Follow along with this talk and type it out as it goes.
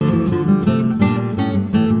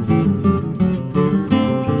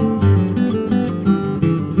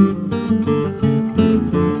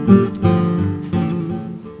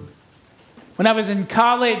When I was in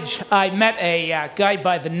college, I met a guy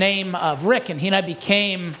by the name of Rick, and he and I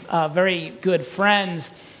became very good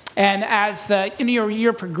friends. And as the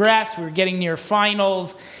year progressed, we were getting near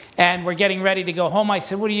finals, and we're getting ready to go home. I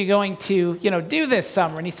said, "What are you going to, do this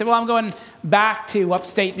summer?" And he said, "Well, I'm going back to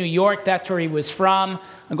upstate New York. That's where he was from.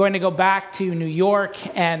 I'm going to go back to New York,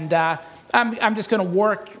 and I'm just going to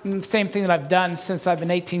work the same thing that I've done since I've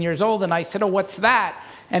been 18 years old." And I said, "Oh, what's that?"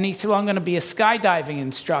 And he said, "Well, I'm going to be a skydiving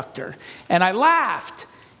instructor." And I laughed.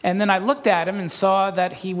 And then I looked at him and saw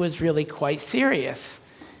that he was really quite serious.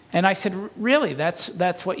 And I said, "Really, that's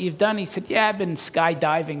what you've done?" He said, "Yeah, I've been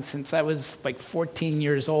skydiving since I was like 14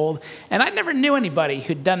 years old." And I never knew anybody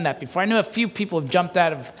who'd done that before. I knew a few people have jumped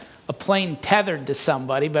out of a plane tethered to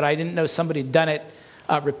somebody, but I didn't know somebody had done it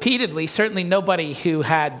repeatedly. Certainly nobody who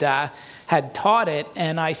had taught it.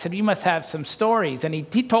 And I said, "You must have some stories." And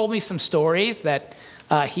he told me some stories that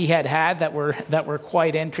he had that were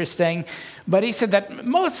quite interesting. But he said that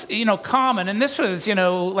most, common, and this was,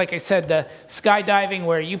 like I said, the skydiving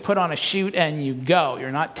where you put on a chute and you go.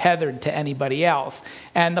 You're not tethered to anybody else.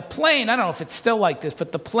 And the plane, I don't know if it's still like this,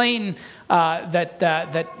 but the plane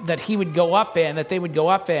that he would go up in, that they would go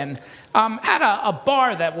up in, had a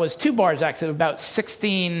bar that was 2 bars actually, about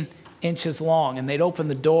 16 inches long. And they'd open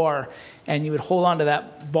the door and you would hold onto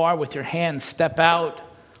that bar with your hand, step out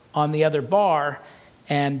on the other bar,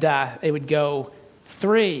 and they would go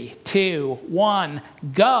 3, 2, 1,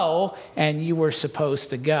 go, and you were supposed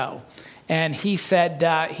to go. And he said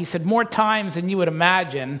more times than you would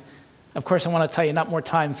imagine. Of course, I want to tell you, not more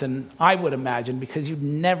times than I would imagine, because you'd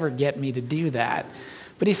never get me to do that.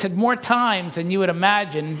 But he said more times than you would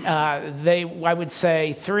imagine. I would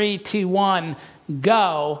say 3, 2, 1,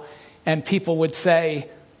 go, and people would say,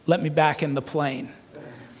 "Let me back in the plane."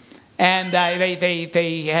 And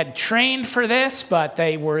they had trained for this, but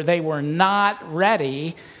they were not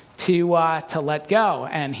ready to let go.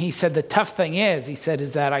 And he said the tough thing is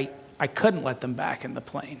that I couldn't let them back in the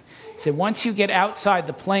plane. He said once you get outside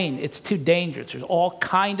the plane, it's too dangerous. There's all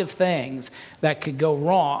kind of things that could go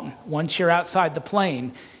wrong. Once you're outside the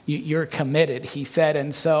plane, you're committed, he said.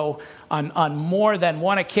 And so on more than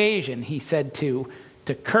one occasion, he said to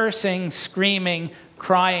cursing, screaming,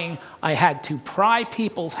 crying, I had to pry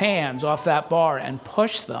people's hands off that bar and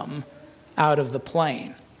push them out of the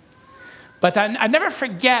plane. But I never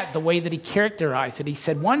forget the way that he characterized it. He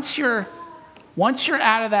said, once you're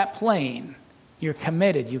out of that plane, you're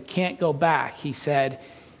committed. You can't go back. He said,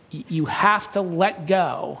 you have to let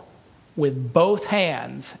go with both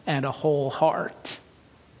hands and a whole heart.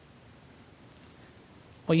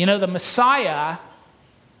 Well, the Messiah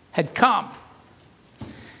had come.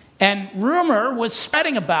 And rumor was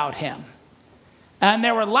spreading about him. And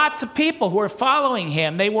there were lots of people who were following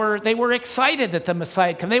him. They were excited that the Messiah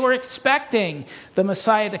had come. They were expecting the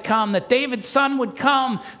Messiah to come, that David's son would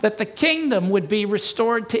come, that the kingdom would be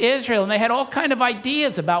restored to Israel. And they had all kind of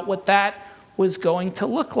ideas about what that was going to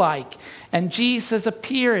look like. And Jesus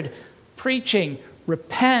appeared preaching,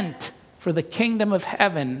 "Repent, for the kingdom of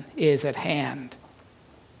heaven is at hand."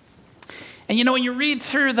 And when you read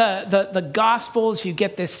through the Gospels, you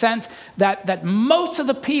get this sense that most of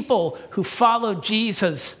the people who followed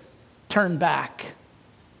Jesus turned back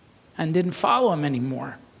and didn't follow him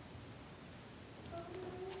anymore.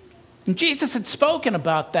 And Jesus had spoken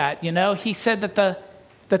about that. He said that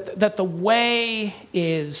the way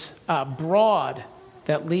is broad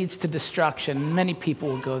that leads to destruction. Many people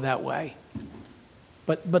will go that way.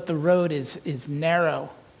 But the road is narrow.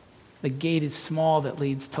 The gate is small that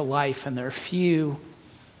leads to life, and there are few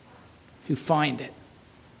who find it.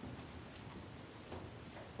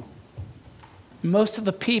 Most of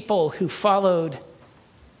the people who followed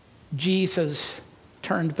Jesus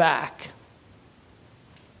turned back.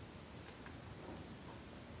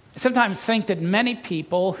 I sometimes think that many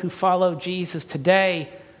people who follow Jesus today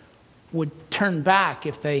would turn back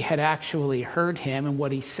if they had actually heard him and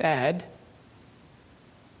what he said.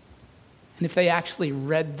 And if they actually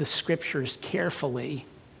read the scriptures carefully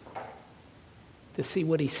to see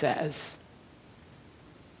what he says.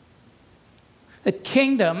 The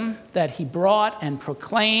kingdom that he brought and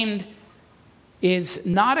proclaimed is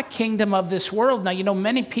not a kingdom of this world. Now,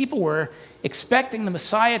 many people were expecting the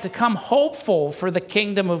Messiah to come, hopeful for the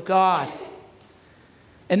kingdom of God.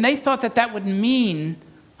 And they thought that would mean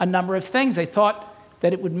a number of things. They thought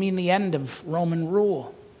that it would mean the end of Roman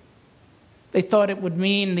rule. They thought it would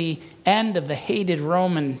mean the end of the hated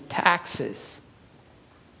Roman taxes.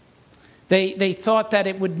 They thought that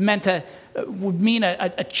it would mean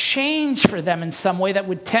a change for them in some way that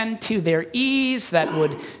would tend to their ease, that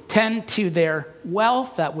would tend to their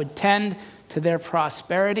wealth, that would tend to their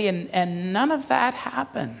prosperity, and none of that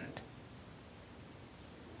happened.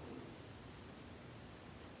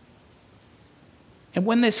 And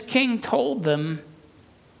when this king told them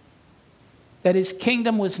that his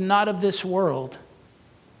kingdom was not of this world,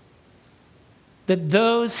 that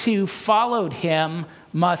those who followed him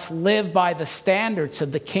must live by the standards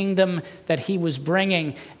of the kingdom that he was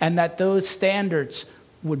bringing, and that those standards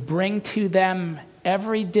would bring to them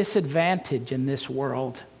every disadvantage in this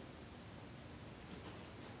world,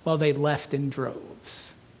 well, they left in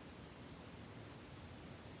droves.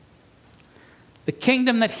 The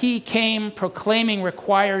kingdom that he came proclaiming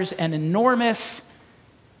requires an enormous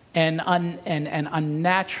and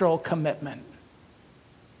unnatural commitment.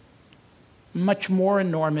 Much more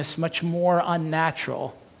enormous, much more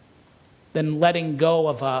unnatural than letting go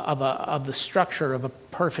of the structure of a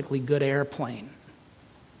perfectly good airplane.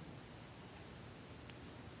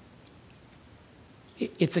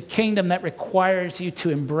 It's a kingdom that requires you to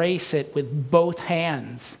embrace it with both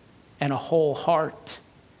hands and a whole heart.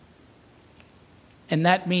 And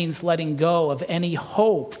that means letting go of any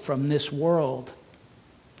hope from this world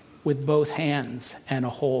with both hands and a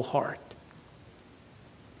whole heart.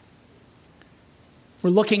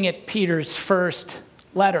 We're looking at Peter's first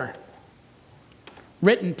letter,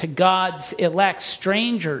 written to God's elect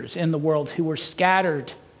strangers in the world who were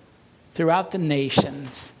scattered throughout the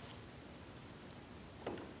nations.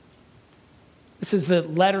 This is the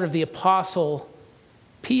letter of the Apostle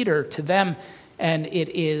Peter to them, and it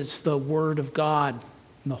is the Word of God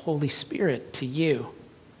and the Holy Spirit to you.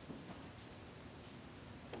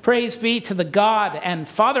 Praise be to the God and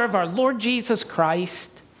Father of our Lord Jesus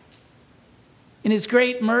Christ. In his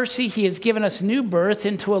great mercy, he has given us new birth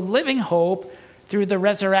into a living hope through the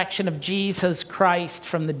resurrection of Jesus Christ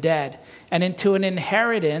from the dead, and into an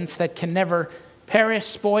inheritance that can never perish,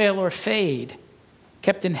 spoil, or fade,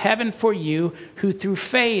 kept in heaven for you, who through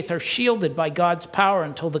faith are shielded by God's power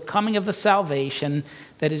until the coming of the salvation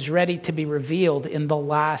that is ready to be revealed in the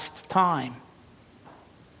last time.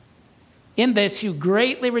 In this you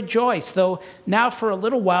greatly rejoice, though now for a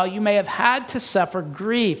little while you may have had to suffer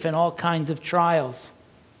grief in all kinds of trials.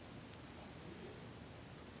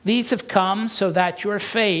 These have come so that your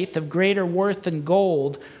faith, of greater worth than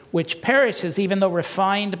gold, which perishes even though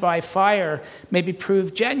refined by fire, may be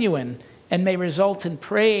proved genuine and may result in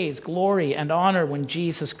praise, glory, and honor when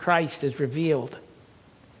Jesus Christ is revealed.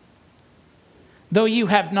 Though you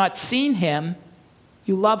have not seen him,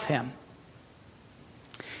 you love him.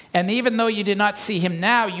 And even though you do not see him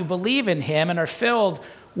now, you believe in him and are filled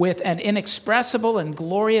with an inexpressible and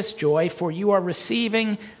glorious joy, for you are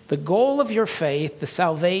receiving the goal of your faith, the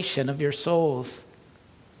salvation of your souls.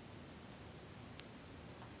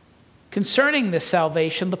 Concerning this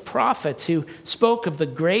salvation, the prophets who spoke of the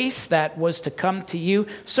grace that was to come to you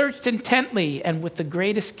searched intently and with the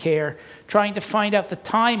greatest care, trying to find out the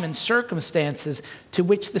time and circumstances to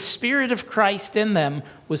which the Spirit of Christ in them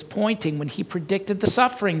was pointing when he predicted the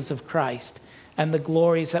sufferings of Christ and the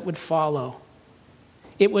glories that would follow.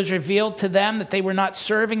 It was revealed to them that they were not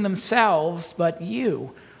serving themselves, but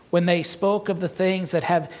you, when they spoke of the things that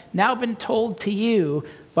have now been told to you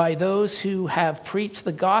by those who have preached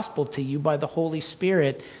the gospel to you by the Holy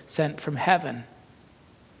Spirit sent from heaven.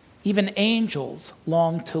 Even angels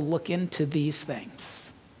long to look into these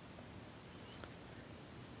things.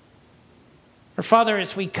 Our Father,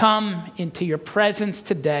 as we come into your presence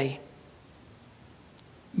today,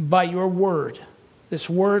 by your word, this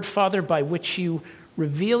word, Father, by which you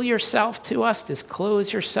reveal yourself to us,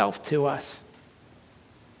 disclose yourself to us,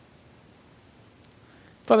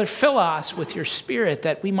 Father, fill us with your Spirit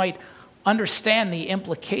that we might understand the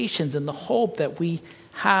implications and the hope that we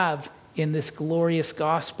have in this glorious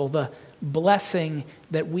gospel, the blessing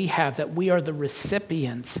that we have, that we are the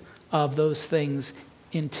recipients of those things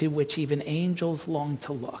into which even angels long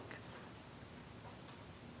to look.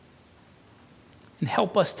 And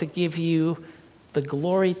help us to give you the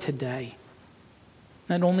glory today,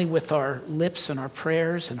 not only with our lips and our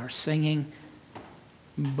prayers and our singing,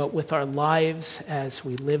 but with our lives as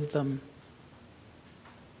we live them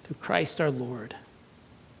through Christ our Lord.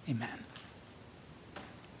 Amen.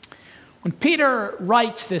 When Peter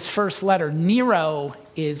writes this first letter, Nero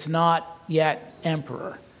is not yet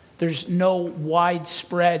emperor. There's no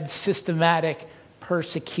widespread systematic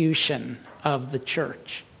persecution of the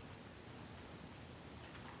church.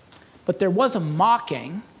 But there was a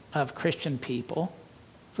mocking of Christian people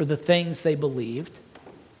for the things they believed,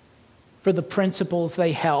 for the principles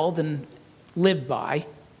they held and lived by.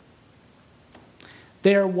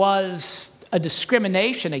 There was a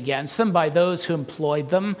discrimination against them by those who employed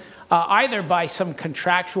them, either by some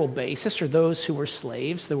contractual basis or those who were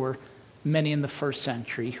slaves. There were many in the first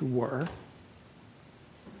century who were.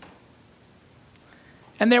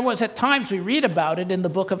 And there was at times, we read about it in the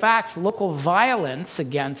book of Acts, local violence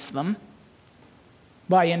against them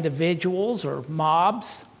by individuals or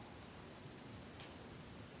mobs,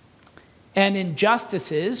 and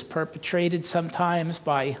injustices perpetrated sometimes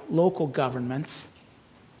by local governments.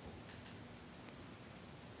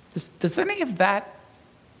 Does any of that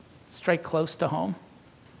strike close to home?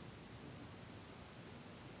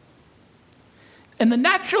 And the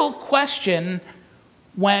natural question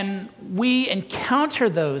when we encounter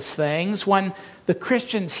those things, when the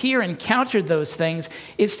Christians here encountered those things,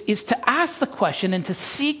 is to ask the question and to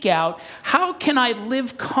seek out, how can I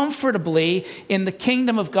live comfortably in the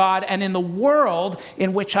kingdom of God and in the world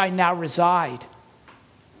in which I now reside?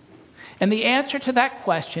 And the answer to that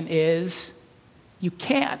question is, you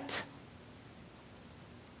can't.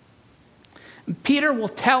 Peter will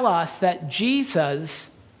tell us that Jesus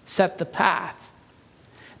set the path,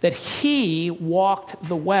 that he walked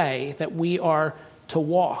the way that we are to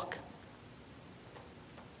walk.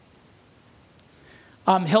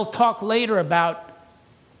 He'll talk later about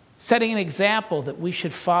setting an example that we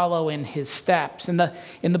should follow in his steps. In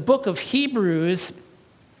the book of Hebrews,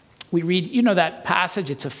 we read, you know that passage,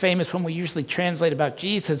 it's a famous one we usually translate about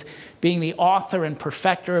Jesus being the author and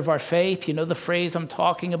perfecter of our faith. You know the phrase I'm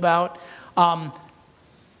talking about?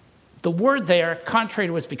 The word there, contrary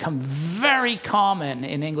to what's become very common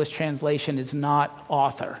in English translation, is not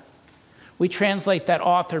author. We translate that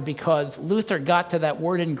author because Luther got to that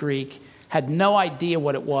word in Greek, had no idea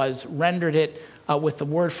what it was, rendered it with the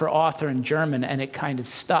word for author in German, and it kind of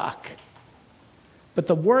stuck. But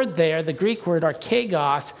the word there, the Greek word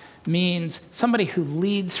archegos, means somebody who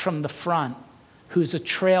leads from the front, who's a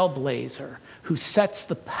trailblazer, who sets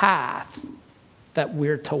the path that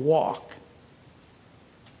we're to walk.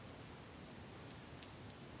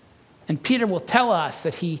 And Peter will tell us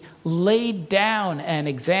that he laid down an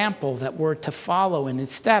example that we're to follow in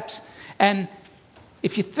his steps. And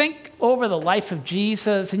if you think over the life of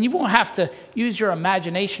Jesus, and you won't have to use your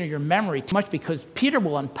imagination or your memory too much because Peter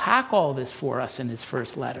will unpack all this for us in his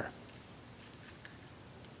first letter.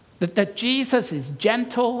 That Jesus is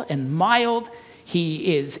gentle and mild.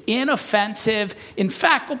 He is inoffensive. In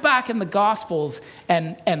fact, go back in the Gospels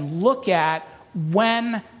and look at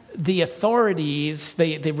when the authorities,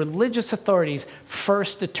 the religious authorities,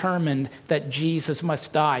 first determined that Jesus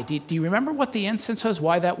must die. Do you remember what the instance was,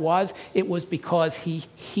 why that was? It was because he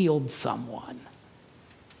healed someone.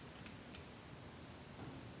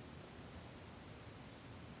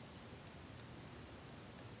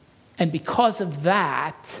 And because of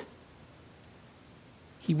that,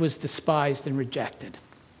 he was despised and rejected.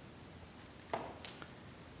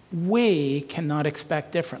 We cannot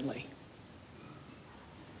expect differently.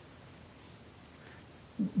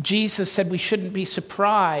 Jesus said we shouldn't be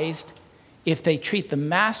surprised if they treat the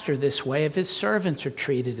master this way, if his servants are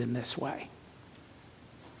treated in this way.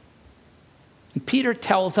 And Peter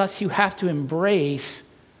tells us you have to embrace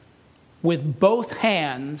with both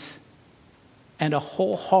hands and a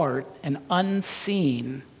whole heart an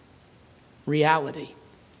unseen reality.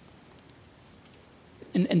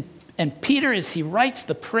 And Peter, as he writes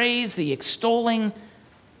the praise, the extolling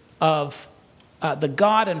of the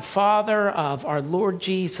God and Father of our Lord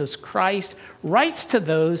Jesus Christ, writes to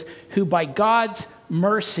those who by God's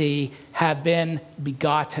mercy have been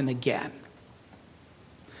begotten again.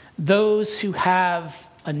 Those who have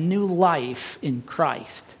a new life in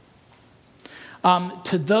Christ.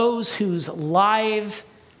 To those whose lives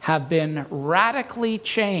have been radically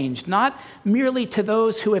changed, not merely to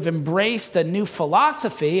those who have embraced a new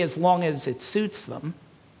philosophy as long as it suits them,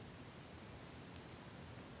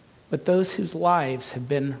 but those whose lives have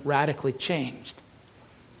been radically changed,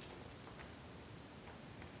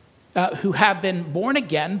 who have been born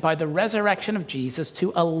again by the resurrection of Jesus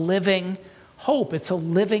to a living hope. It's a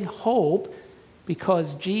living hope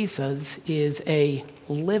because Jesus is a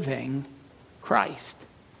living Christ.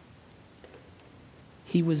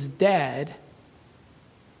 He was dead,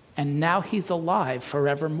 and now he's alive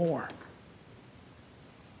forevermore.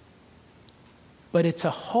 But it's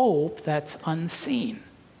a hope that's unseen.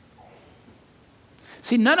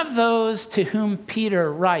 See, none of those to whom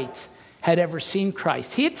Peter writes had ever seen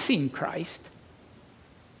Christ. He had seen Christ,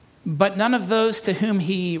 but none of those to whom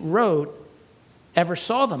he wrote ever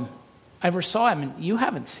saw him. And you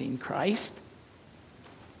haven't seen Christ.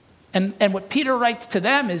 And what Peter writes to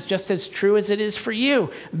them is just as true as it is for you.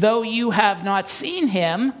 Though you have not seen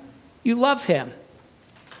him, you love him.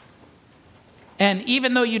 And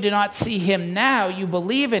even though you do not see him now, you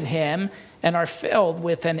believe in him and are filled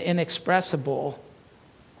with an inexpressible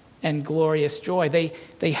and glorious joy.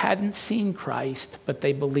 They hadn't seen Christ, but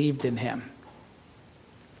they believed in him.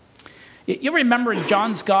 You remember in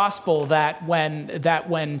John's gospel that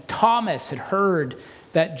when Thomas had heard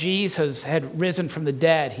that Jesus had risen from the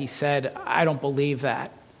dead, he said, I don't believe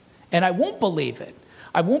that. And I won't believe it.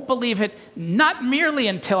 I won't believe it not merely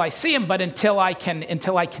until I see him, but until I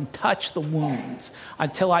can touch the wounds,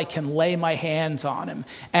 until I can lay my hands on him.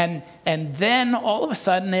 And then all of a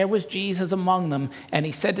sudden there was Jesus among them, and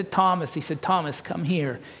he said to Thomas, Thomas, come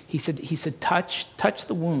here. He said, touch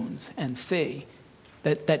the wounds and see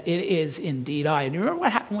that it is indeed I. And you remember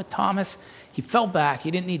what happened with Thomas? He fell back.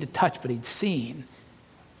 He didn't need to touch, but he'd seen.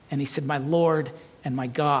 And he said, my Lord and my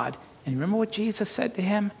God. And you remember what Jesus said to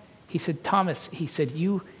him? He said, Thomas, he said,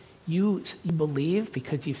 you believe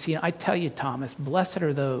because you've seen. I tell you, Thomas, blessed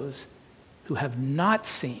are those who have not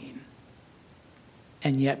seen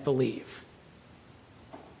and yet believe.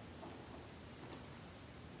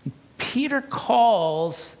 Peter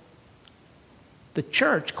calls, the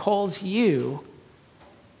church calls you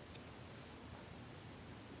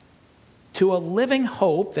to a living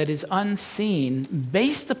hope that is unseen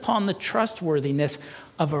based upon the trustworthiness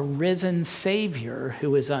of a risen Savior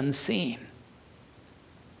who is unseen.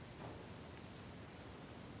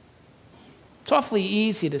 It's awfully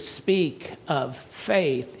easy to speak of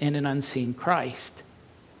faith in an unseen Christ.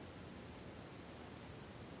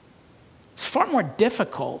 It's far more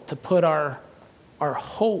difficult to put our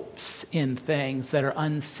hopes in things that are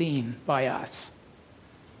unseen by us.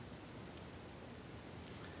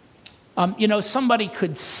 Somebody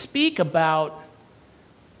could speak about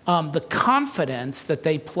the confidence that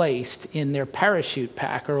they placed in their parachute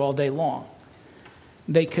packer all day long.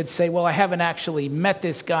 They could say, well, I haven't actually met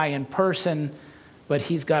this guy in person, but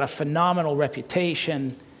he's got a phenomenal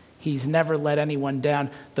reputation. He's never let anyone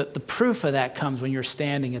down. The proof of that comes when you're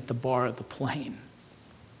standing at the bar of the plane.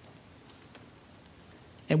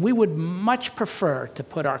 And we would much prefer to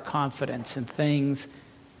put our confidence in things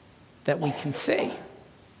that we can see.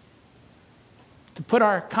 To put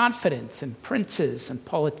our confidence in princes and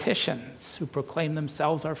politicians who proclaim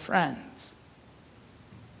themselves our friends.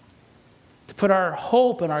 To put our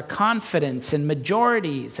hope and our confidence in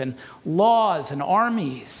majorities and laws and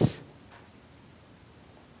armies.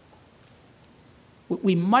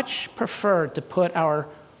 We much prefer to put our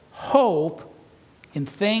hope in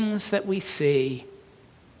things that we see.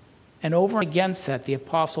 And over against that, the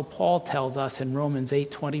Apostle Paul tells us in Romans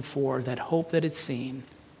 8:24 that hope that is seen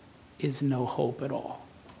is no hope at all.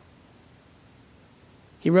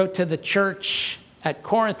 He wrote to the church at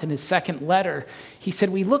Corinth in his second letter. He said,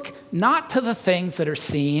 we look not to the things that are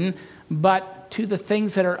seen, but to the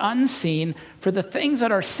things that are unseen. For the things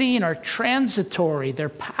that are seen are transitory, they're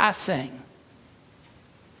passing.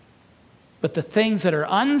 But the things that are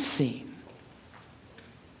unseen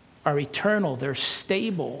are eternal, they're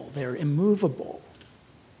stable, they're immovable.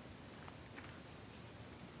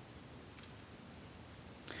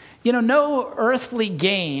 No earthly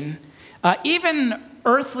gain, even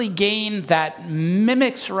earthly gain that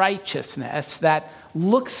mimics righteousness, that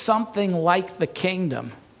looks something like the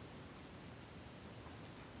kingdom,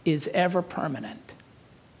 is ever permanent.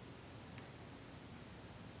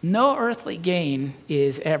 No earthly gain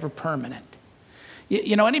is ever permanent.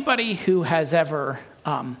 Anybody who has ever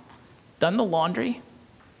done the laundry,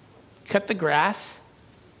 cut the grass,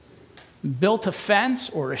 built a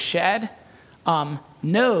fence or a shed,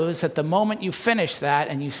 knows that the moment you finish that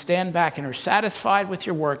and you stand back and are satisfied with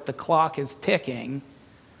your work, the clock is ticking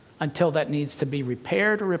until that needs to be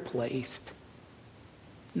repaired or replaced.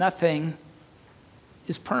 Nothing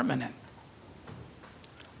is permanent.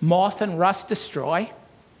 Moth and rust destroy.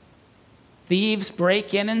 Thieves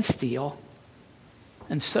break in and steal.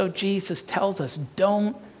 And so Jesus tells us,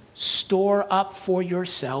 don't store up for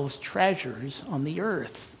yourselves treasures on the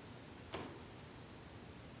earth.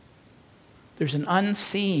 There's an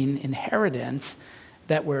unseen inheritance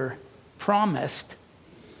that we're promised.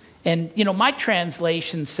 And, my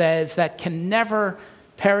translation says that can never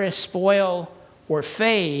perish, spoil, or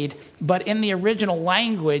fade. But in the original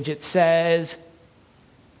language, it says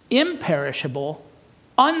imperishable,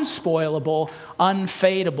 unspoilable,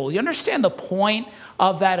 unfadable. You understand the point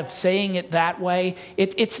of that, of saying it that way?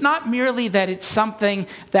 It's not merely that it's something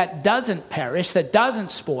that doesn't perish, that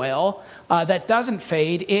doesn't spoil, that doesn't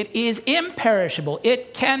fade. It is imperishable.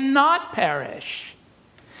 It cannot perish.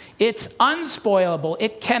 It's unspoilable.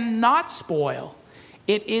 It cannot spoil.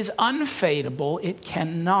 It is unfadable. It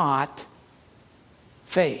cannot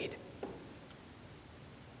fade.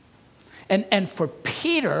 And for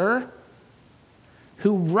Peter,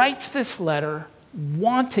 who writes this letter,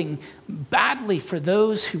 wanting badly for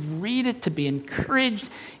those who read it to be encouraged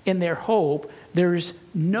in their hope, there's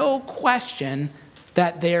no question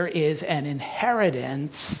that there is an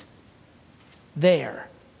inheritance there.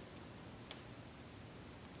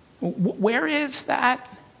 Where is that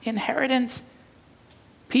inheritance?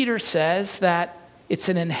 Peter says that it's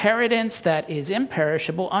an inheritance that is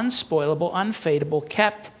imperishable, unspoilable, unfadable,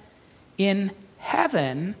 kept in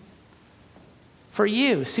heaven for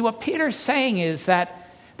you. See, what Peter's saying is that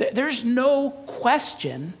there's no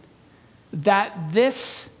question that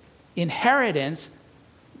this inheritance,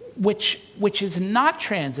 which is not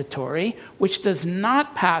transitory, which does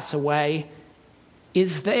not pass away,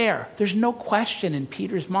 is there. There's no question in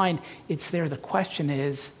Peter's mind it's there. The question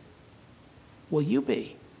is, will you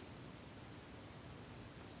be?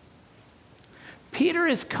 Peter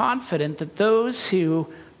is confident that those who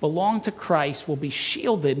belong to Christ will be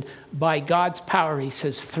shielded by God's power, he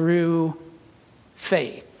says, through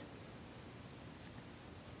faith.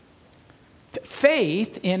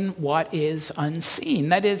 Faith in what is unseen.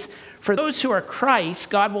 That is, for those who are Christ,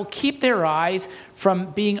 God will keep their eyes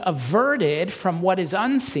from being averted from what is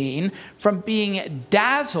unseen, from being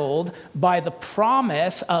dazzled by the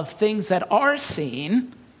promise of things that are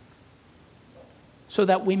seen, so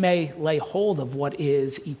that we may lay hold of what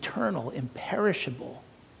is eternal, imperishable,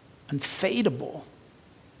 unfadable,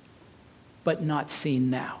 but not seen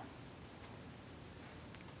now.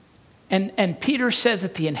 And Peter says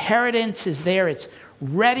that the inheritance is there. It's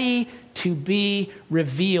ready to be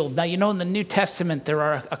revealed. Now, you know, in the New Testament, there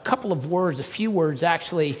are a couple of words, a few words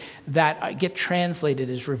actually, that get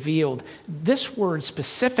translated as revealed. This word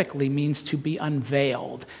specifically means to be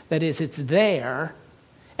unveiled. That is, it's there,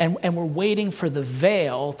 and we're waiting for the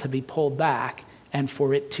veil to be pulled back and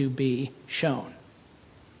for it to be shown.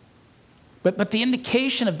 But the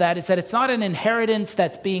indication of that is that it's not an inheritance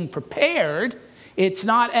that's being prepared. It's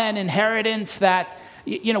not an inheritance that,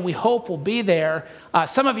 we hope will be there.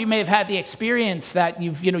 Some of you may have had the experience that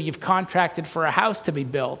you've contracted for a house to be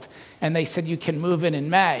built, and they said you can move in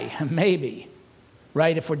May, maybe,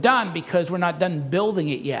 right? If we're done, because we're not done building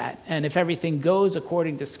it yet, and if everything goes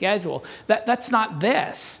according to schedule, that's not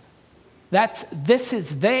this. This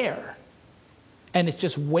is there, and it's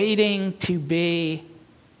just waiting to be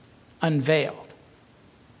unveiled.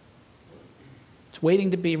 It's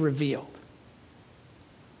waiting to be revealed.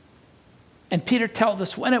 And Peter tells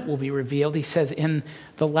us when it will be revealed. He says, in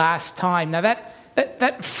the last time. Now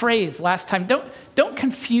that phrase, last time, don't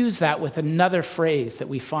confuse that with another phrase that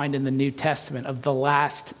we find in the New Testament of the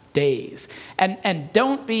last days. And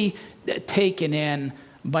don't be taken in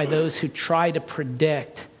by those who try to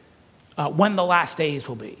predict when the last days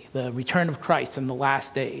will be, the return of Christ in the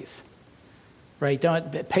last days. Right?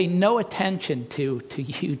 Don't pay no attention to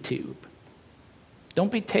YouTube. Don't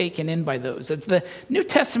be taken in by those. The New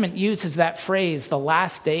Testament uses that phrase, the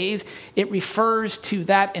last days. It refers to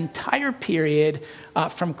that entire period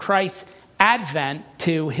from Christ's advent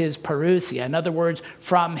to his parousia. In other words,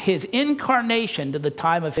 from his incarnation to the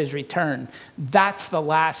time of his return. That's the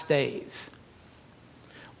last days.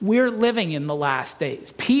 We're living in the last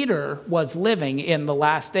days. Peter was living in the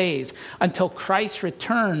last days. Until Christ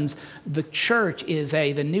returns, the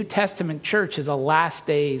New Testament church is a last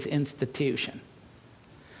days institution.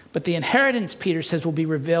 But the inheritance, Peter says, will be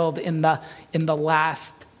revealed in the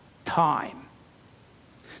last time.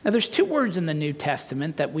 Now, there's two words in the New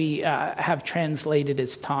Testament that we have translated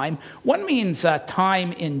as time. One means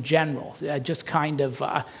time in general, just kind of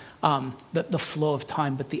the flow of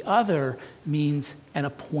time. But the other means an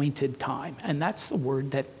appointed time. And that's the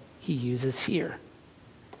word that he uses here.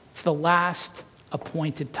 It's the last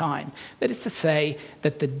appointed time. That is to say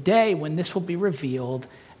that the day when this will be revealed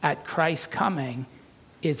at Christ's coming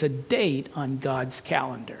is a date on God's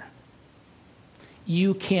calendar.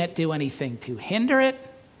 You can't do anything to hinder it.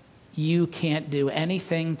 You can't do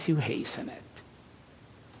anything to hasten it.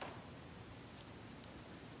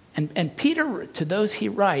 And Peter, to those he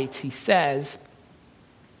writes, he says,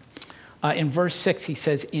 in verse 6, he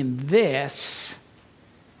says, in this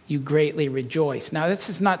you greatly rejoice. Now,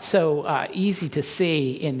 this is not so easy to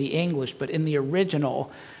see in the English, but in the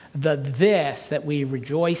original, the this that we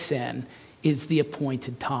rejoice in is the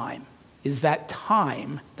appointed time, is that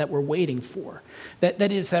time that we're waiting for.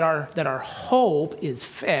 That is that our hope is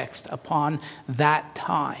fixed upon that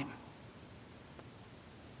time.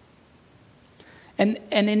 And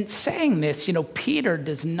in saying this, Peter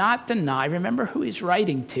does not deny, remember who he's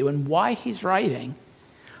writing to and why he's writing.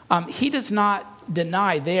 He does not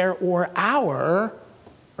deny their or our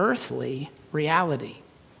earthly reality,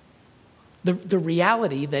 the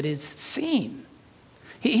reality that is seen.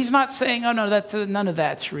 He's not saying, oh, no, none of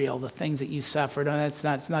that's real, the things that you suffered. Oh, it's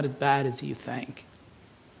not as bad as you think.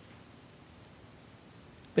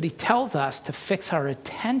 But he tells us to fix our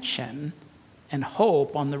attention and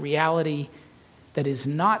hope on the reality that is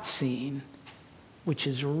not seen which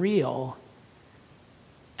is real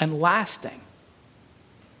and lasting.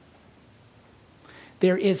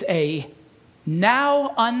 There is a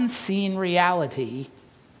now unseen reality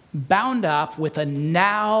bound up with a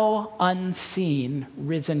now unseen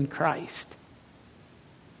risen Christ.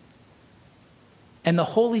 And the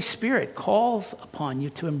Holy Spirit calls upon you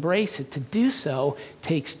to embrace it. To do so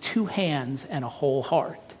takes two hands and a whole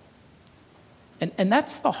heart. And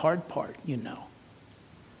that's the hard part, you know.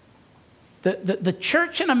 The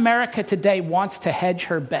church in America today wants to hedge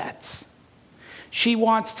her bets. She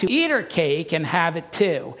wants to eat her cake and have it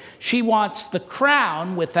too. She wants the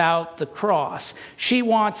crown without the cross. She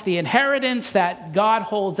wants the inheritance that God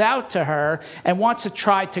holds out to her and wants to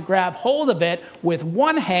try to grab hold of it with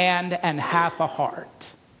one hand and half a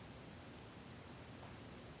heart.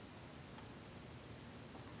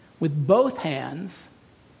 With both hands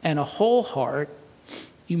and a whole heart,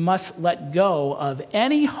 you must let go of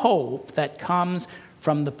any hope that comes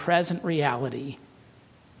from the present reality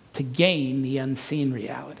to gain the unseen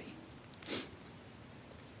reality.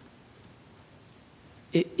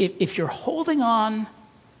 If you're holding on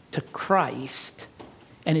to Christ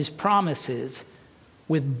and his promises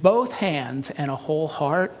with both hands and a whole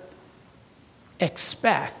heart,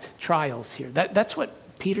 expect trials here. That's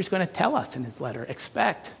what Peter's going to tell us in his letter.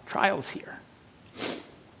 Expect trials here.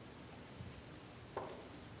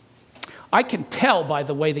 I can tell by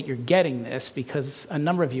the way that you're getting this because a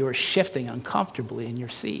number of you are shifting uncomfortably in your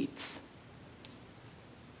seats.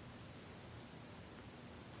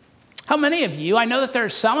 How many of you, I know that there are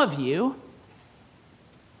some of you,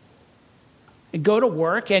 go to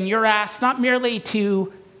work and you're asked not merely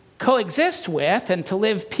to coexist with and to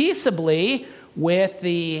live peaceably with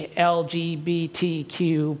the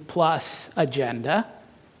LGBTQ plus agenda,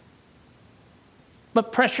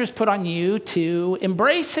 but pressure is put on you to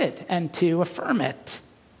embrace it and to affirm it.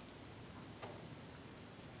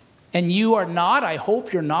 And you are not, I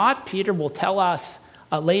hope you're not, Peter will tell us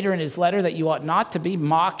later in his letter that you ought not to be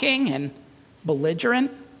mocking and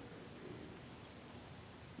belligerent,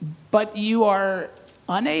 but you are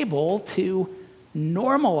unable to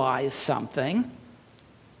normalize something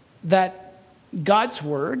that God's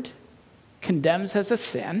word condemns as a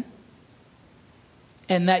sin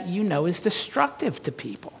and that you know is destructive to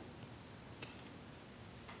people.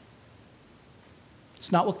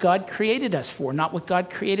 It's not what God created us for, not what God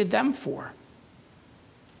created them for.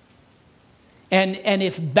 And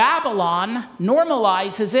if Babylon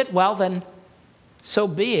normalizes it, well then, so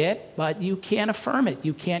be it, but you can't affirm it.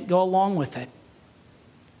 You can't go along with it.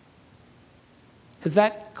 Does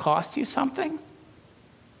that cost you something?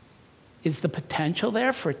 Is the potential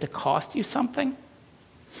there for it to cost you something?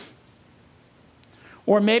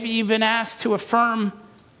 Or maybe you've been asked to affirm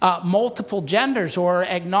multiple genders or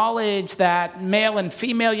acknowledge that male and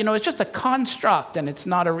female, it's just a construct and it's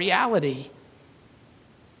not a reality.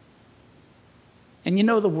 And you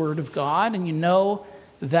know the Word of God, and you know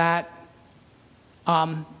that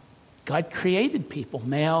God created people,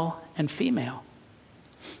 male and female.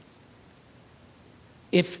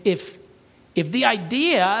 If the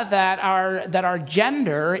idea that our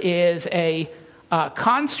gender is a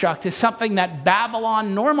construct is something that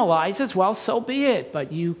Babylon normalizes, well, so be it,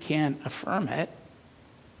 but you can't affirm it.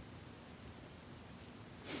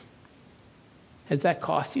 Has that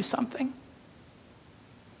cost you something?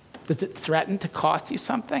 Does it threaten to cost you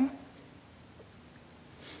something?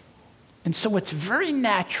 And so it's very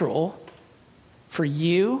natural for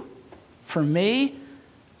you, for me,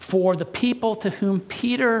 for the people to whom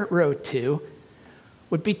Peter wrote to,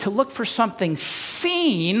 would be to look for something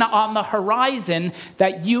seen on the horizon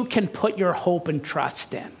that you can put your hope and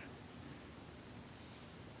trust in.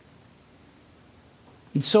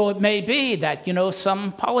 And so it may be that,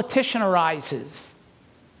 some politician arises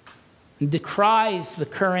and decries the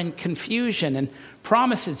current confusion and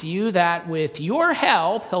promises you that with your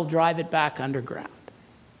help, he'll drive it back underground.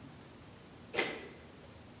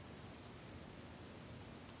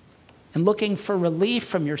 And looking for relief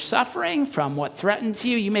from your suffering, from what threatens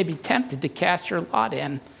you, you may be tempted to cast your lot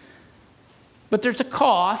in. But there's a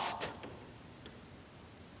cost.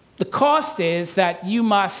 The cost is that you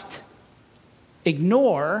must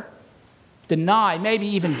ignore, deny, maybe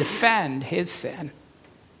even defend his sin.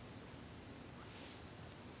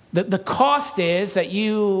 The cost is that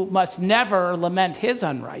you must never lament his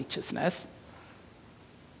unrighteousness.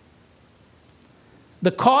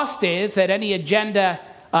 The cost is that any agenda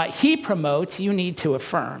he promotes, you need to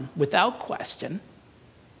affirm without question.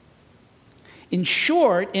 In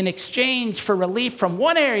short, in exchange for relief from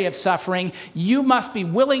one area of suffering, you must be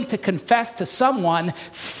willing to confess to someone,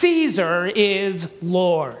 Caesar is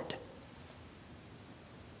Lord.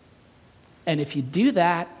 And if you do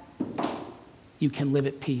that, you can live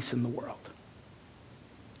at peace in the world.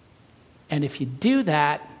 And if you do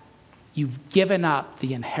that, you've given up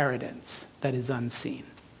the inheritance that is unseen.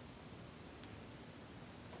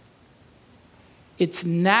 It's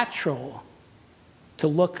natural to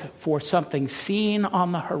look for something seen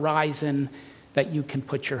on the horizon that you can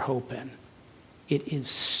put your hope in. It is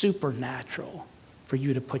supernatural for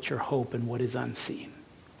you to put your hope in what is unseen.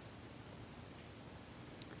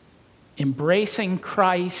 Embracing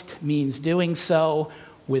Christ means doing so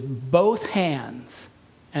with both hands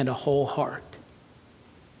and a whole heart.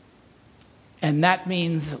 And that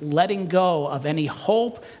means letting go of any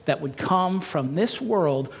hope that would come from this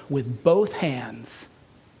world with both hands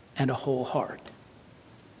and a whole heart.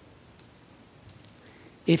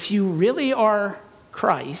 If you really are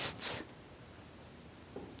Christ's,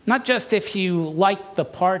 not just if you like the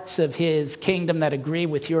parts of his kingdom that agree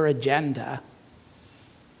with your agenda,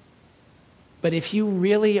 but if you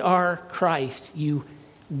really are Christ, you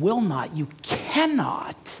will not, you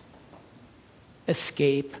cannot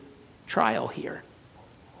escape trial here.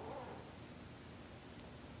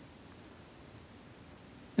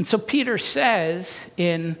 And so Peter says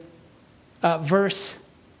in verse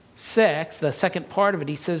 6, the second part of it,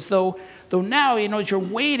 he says, though now, as you're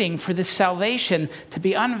waiting for this salvation to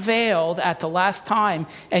be unveiled at the last time,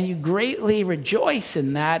 and you greatly rejoice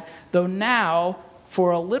in that, though now,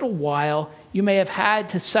 for a little while, you may have had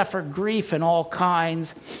to suffer grief in all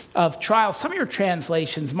kinds of trials. Some of your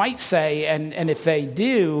translations might say, and if they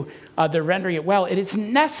do, they're rendering it well, it is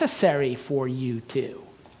necessary for you to.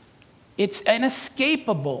 It's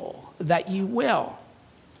inescapable that you will.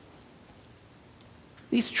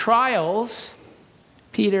 These trials,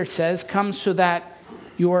 Peter says, come so that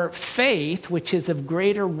your faith, which is of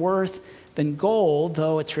greater worth than gold,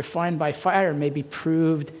 though it's refined by fire, may be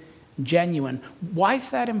proved genuine. Why is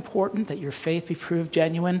that important, that your faith be proved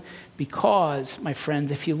genuine? Because, my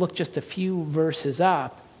friends, if you look just a few verses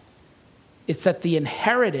up, it's that the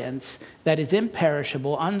inheritance that is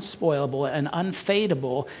imperishable, unspoilable, and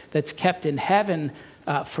unfadable, that's kept in heaven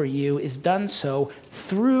for you, is done so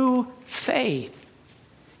through faith.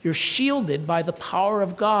 You're shielded by the power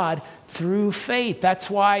of God through faith. That's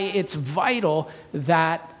why it's vital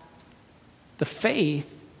that the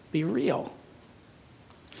faith be real.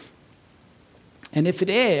 And if it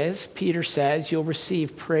is, Peter says, you'll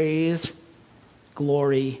receive praise,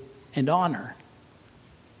 glory, and honor.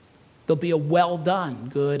 There'll be a well done,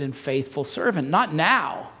 good and faithful servant. Not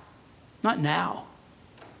now. Not now.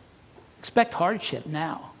 Expect hardship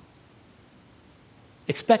now.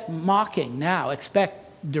 Expect mocking now. Expect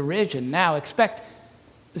derision now. Expect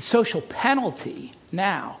the social penalty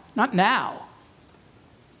now. Not now,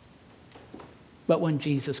 but when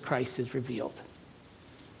Jesus Christ is revealed.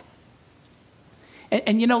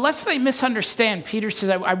 And lest they misunderstand, Peter says,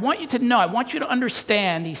 I want you to know, I want you to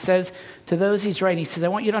understand, he says to those he's writing, he says, I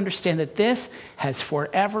want you to understand that this has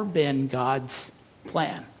forever been God's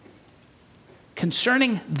plan.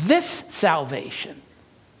 Concerning this salvation,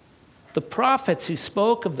 the prophets who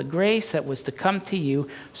spoke of the grace that was to come to you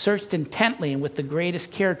searched intently and with the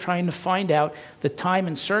greatest care, trying to find out the time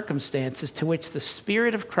and circumstances to which the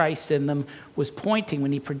Spirit of Christ in them was pointing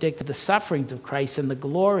when he predicted the sufferings of Christ and the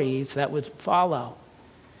glories that would follow.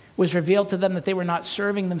 It was revealed to them that they were not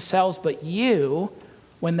serving themselves but you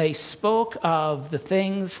when they spoke of the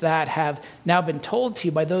things that have now been told to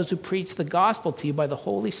you by those who preach the gospel to you by the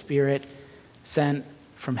Holy Spirit sent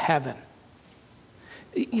from heaven.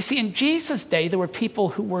 You see, in Jesus' day, there were people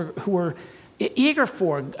who were eager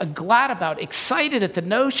for, glad about, excited at the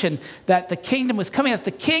notion that the kingdom was coming, that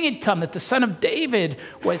the king had come, that the son of David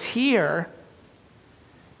was here,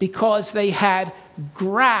 because they had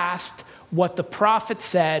grasped what the prophet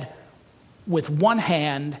said with one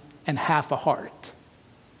hand and half a heart.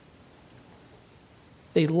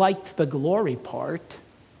 They liked the glory part.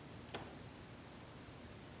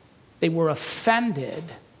 They were offended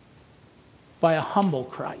by a humble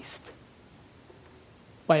Christ,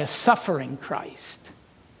 by a suffering Christ,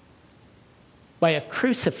 by a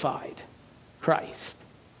crucified Christ.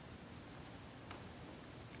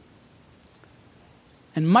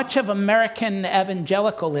 And much of American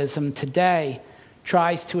evangelicalism today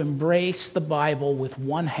tries to embrace the Bible with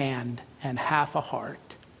one hand and half a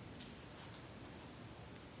heart.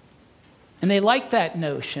 And they like that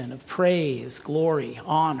notion of praise, glory,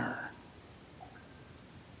 honor,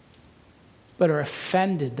 but are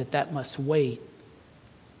offended that that must wait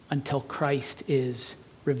until Christ is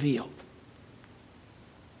revealed.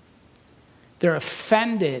 They're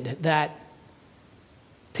offended that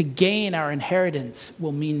to gain our inheritance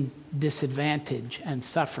will mean disadvantage and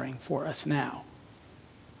suffering for us now.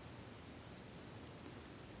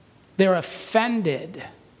 They're offended,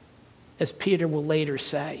 as Peter will later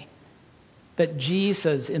say, that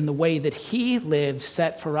Jesus, in the way that he lived,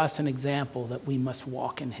 set for us an example that we must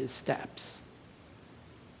walk in his steps.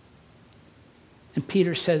 And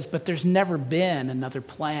Peter says, but there's never been another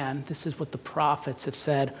plan. This is what the prophets have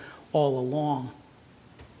said all along.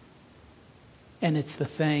 And it's the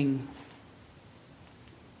thing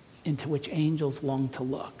into which angels long to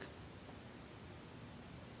look.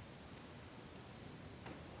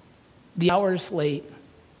 The hour's late.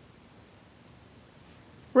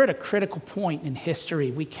 We're at a critical point in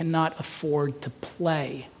history. We cannot afford to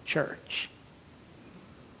play church.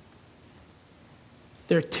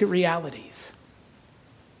 There are two realities.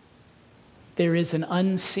 There is an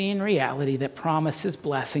unseen reality that promises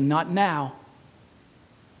blessing, not now,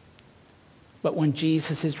 but when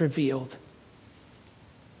Jesus is revealed,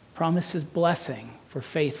 promises blessing for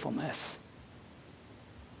faithfulness.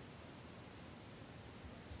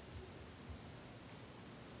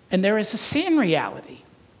 And there is a seen reality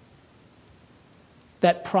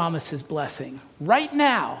that promises blessing right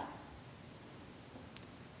now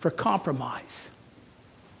for compromise.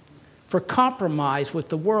 For compromise with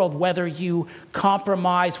the world, whether you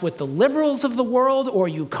compromise with the liberals of the world or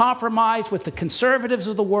you compromise with the conservatives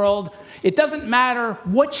of the world. It doesn't matter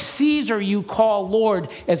which Caesar you call Lord,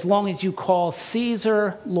 as long as you call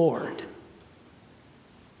Caesar Lord.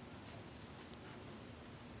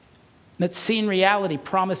 That seen reality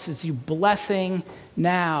promises you blessing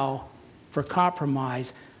now for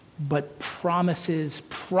compromise, but promises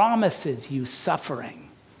you suffering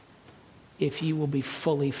if you will be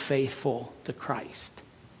fully faithful to Christ.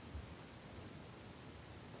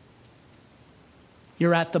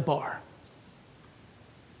 You're at the bar.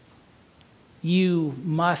 You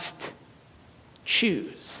must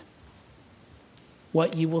choose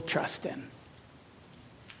what you will trust in,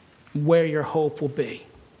 where your hope will be.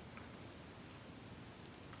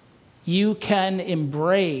 You can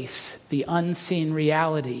embrace the unseen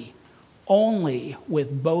reality only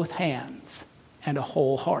with both hands and a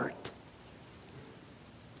whole heart.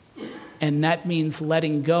 And that means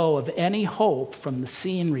letting go of any hope from the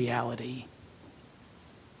seen reality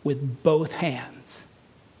with both hands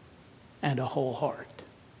and a whole heart.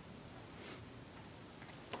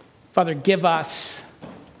 Father, give us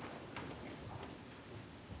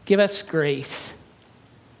grace.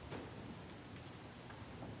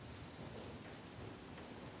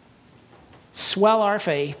 Swell our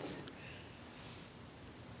faith.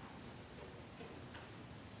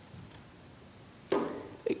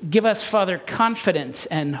 Give us, Father, confidence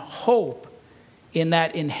and hope in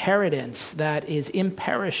that inheritance that is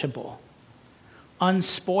imperishable,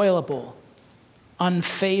 unspoilable,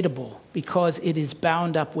 unfadable, because it is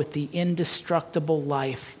bound up with the indestructible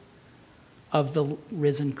life of the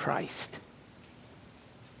risen Christ.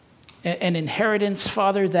 An inheritance,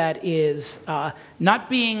 Father, that is not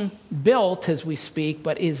being built as we speak,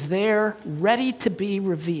 but is there ready to be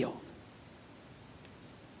revealed.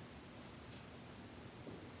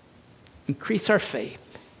 Increase our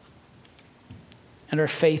faith and our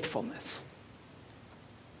faithfulness.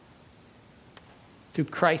 Through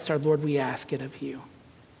Christ our Lord, we ask it of you.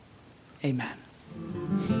 Amen.